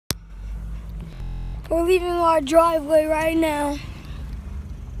We're leaving our driveway right now.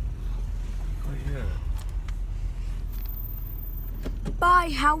 Oh, yeah. Bye,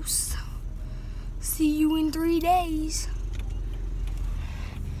 house. See you in 3 days.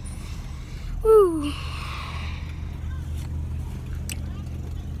 Woo.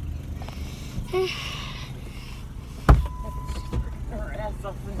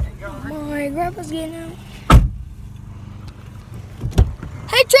 My grandpa's getting out.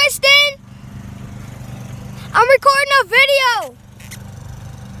 Hey, Tristan! I'm recording a video.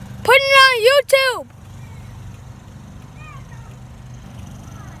 Putting it on YouTube.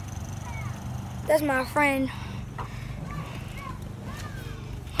 That's my friend.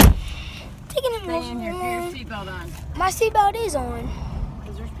 Taking it Stay in here. Put your seatbelt on. My seatbelt is on.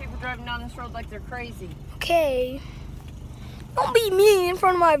 Because there's people driving down this road like they're crazy. Okay. Don't be mean in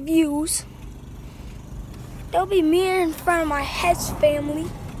front of my views. Don't be mean in front of my Hess family.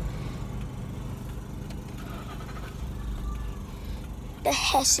 The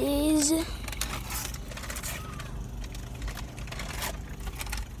Hesses.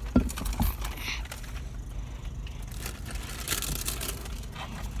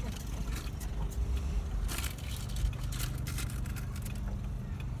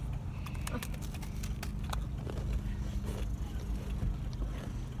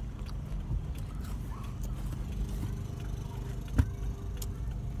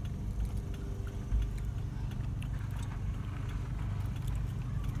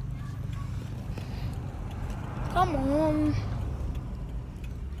 Come on.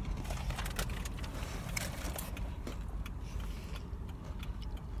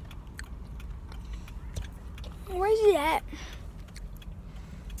 Where's he at?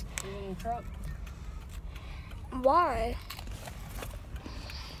 You in the truck? Why?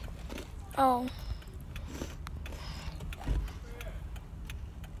 Oh.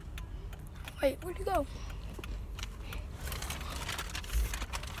 Wait, where'd he go?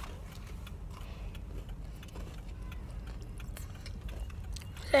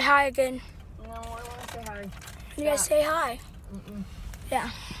 Say hi again. No, I want to say hi. You guys say hi. Mm-mm. Yeah.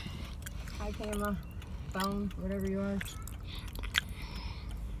 Hi, camera, phone, whatever you are.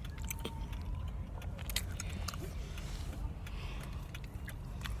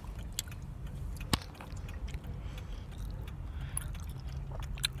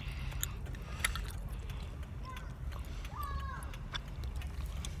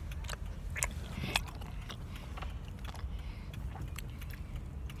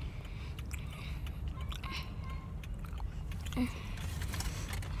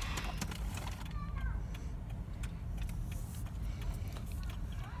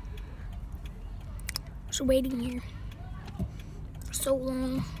 Just waiting here for so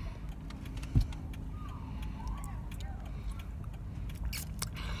long.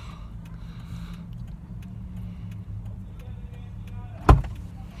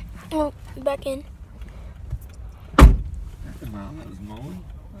 Oh, back in. The mom that was mowing?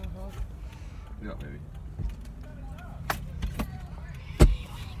 Yeah, maybe.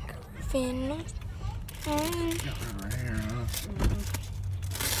 Finn. Got her hair, huh?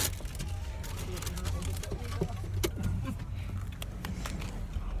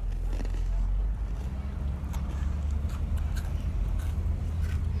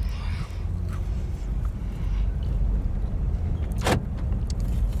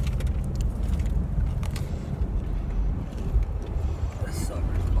 This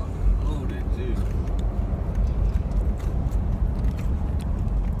sucker's fucking loaded, dude.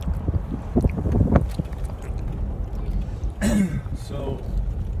 So,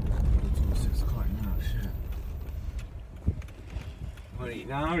 it's 6 o'clock now, shit. Want to eat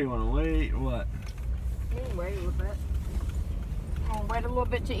now or you want to wait or what? You can wait a little bit. Oh, wait a little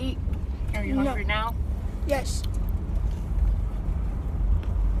bit to eat. Are you No. hungry now? Yes.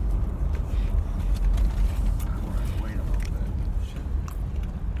 I want to wait a little bit. Shit.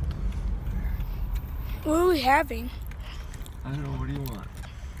 What are we having? I don't know, what do you want?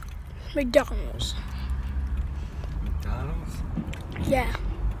 McDonald's. McDonald's? Yeah.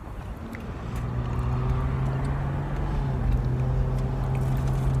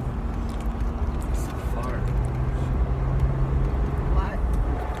 It's so far. What?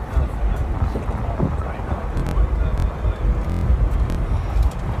 Right now, I'm going that way.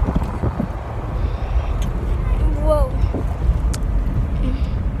 Whoa.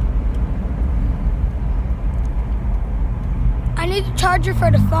 I need a charger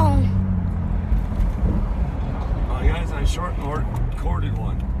for the phone. Oh, you guys, I short recorded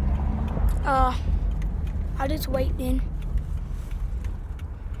one. I'll just wait then.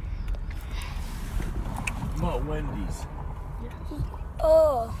 What about Wendy's? Yes.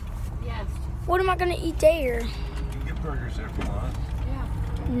 Oh, Yes. What am I gonna eat there? You can get burgers there if you want. Yeah.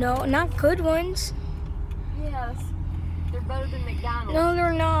 No, not good ones. Yes. They're better than McDonald's. No,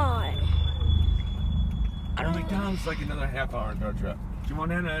 they're not. I don't. McDonald's like another half hour car trip. Do you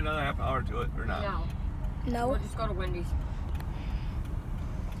want to add another half hour to it or not? No. No. We'll just go to Wendy's.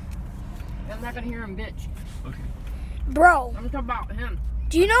 I'm not gonna hear him bitch. Okay. Bro, I'm talking about him.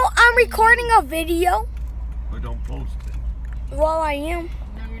 do you know I'm recording a video? But don't post it. Well, I am.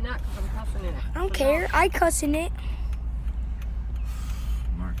 No, you're not, because I'm cussing in it. I don't care. I cuss in it.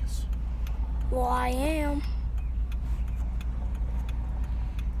 Marcus. Well, I am.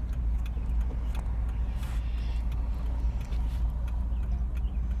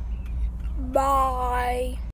 Bye.